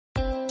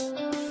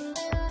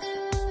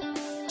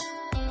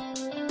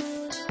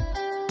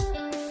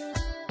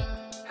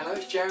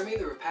Jeremy,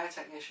 the repair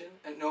technician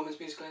at Norman's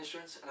Musical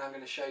Instruments, and I'm going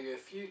to show you a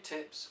few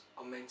tips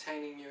on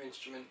maintaining your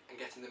instrument and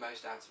getting the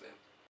most out of it.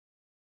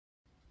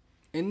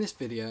 In this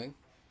video,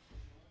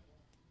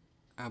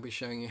 I'll be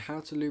showing you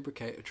how to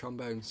lubricate a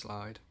trombone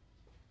slide.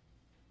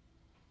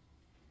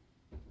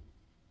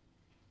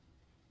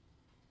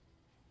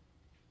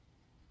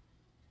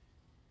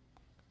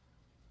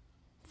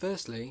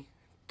 Firstly,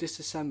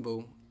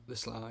 disassemble the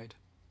slide.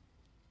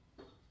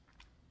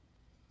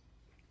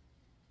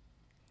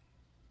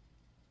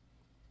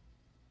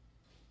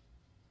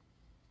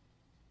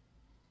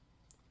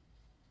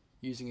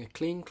 Using a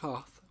clean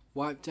cloth,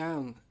 wipe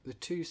down the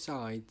two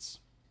sides.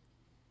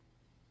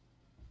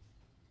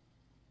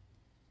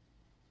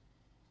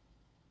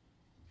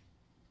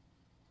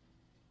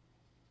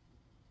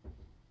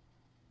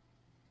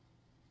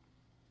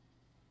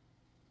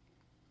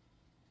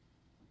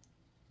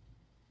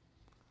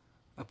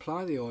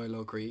 Apply the oil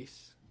or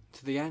grease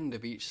to the end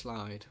of each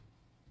slide.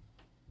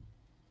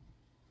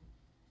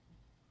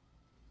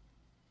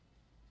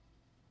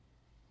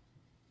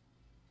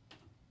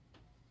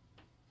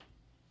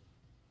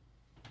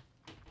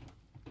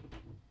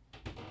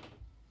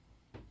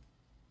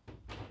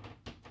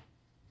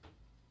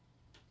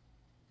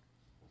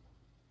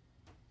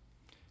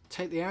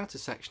 Take the outer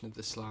section of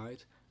the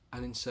slide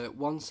and insert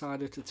one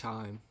side at a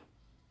time.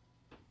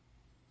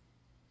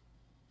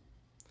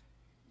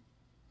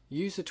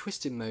 Use a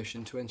twisting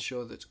motion to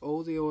ensure that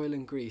all the oil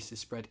and grease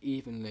is spread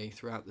evenly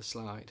throughout the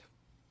slide.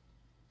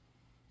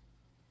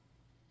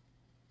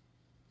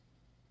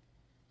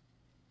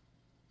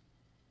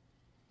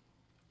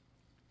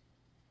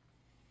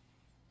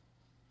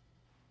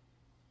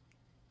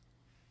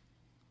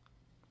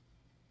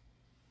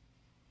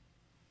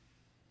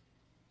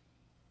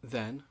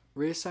 Then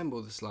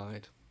reassemble the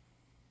slide,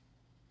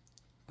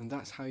 and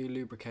that's how you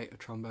lubricate a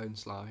trombone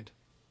slide.